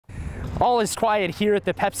All is quiet here at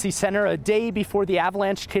the Pepsi Center a day before the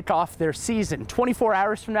Avalanche kick off their season. 24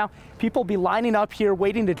 hours from now, people will be lining up here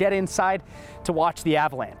waiting to get inside to watch the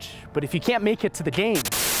Avalanche. But if you can't make it to the game,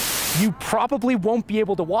 you probably won't be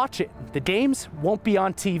able to watch it. The games won't be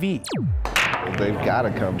on TV. They've got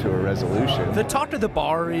to come to a resolution. The talk of the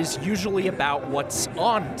bar is usually about what's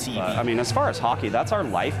on TV. I mean, as far as hockey, that's our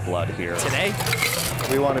lifeblood here. Today,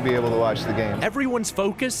 we want to be able to watch the game. everyone's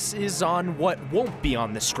focus is on what won't be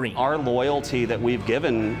on the screen. Our loyalty that we've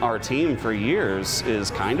given our team for years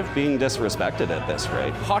is kind of being disrespected at this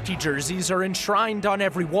rate. Hockey jerseys are enshrined on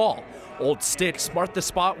every wall. Old sticks mark the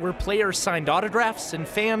spot where players signed autographs and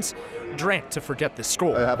fans drank to forget the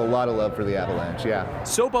score. I have a lot of love for the Avalanche, yeah.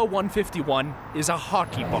 Sobo 151 is a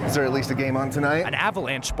hockey bar. Is there at least a game on tonight? An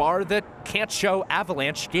Avalanche bar that can't show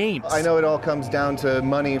Avalanche games. I know it all comes down to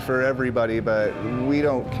money for everybody, but we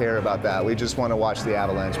don't care about that. We just want to watch the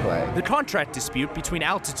Avalanche play. The contract dispute between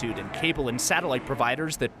Altitude and cable and satellite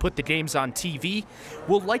providers that put the games on TV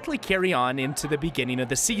will likely carry on into the beginning of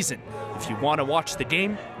the season. If you want to watch the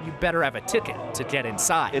game, you better have a ticket to get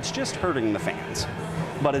inside. It's just hurting the fans,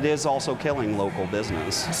 but it is also killing local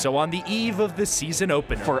business. So on the eve of the season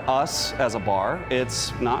opener, For us as a bar,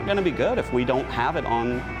 it's not going to be good if we don't have it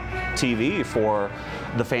on TV for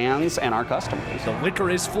the fans and our customers. the liquor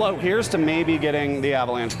is flowing Here's to maybe getting the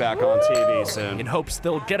Avalanche back on TV soon. in hopes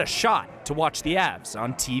they'll get a shot to watch the Avs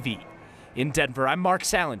on TV. In Denver, I'm Mark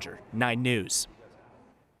Salinger, 9 News.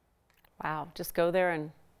 Wow, just go there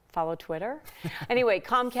and follow Twitter. Anyway,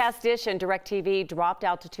 Comcast, Dish, and DirecTV dropped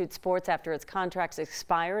Altitude Sports after its contracts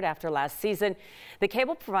expired after last season. The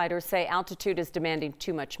cable providers say Altitude is demanding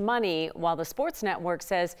too much money, while the sports network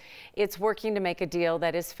says it's working to make a deal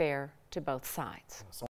that is fair to both sides.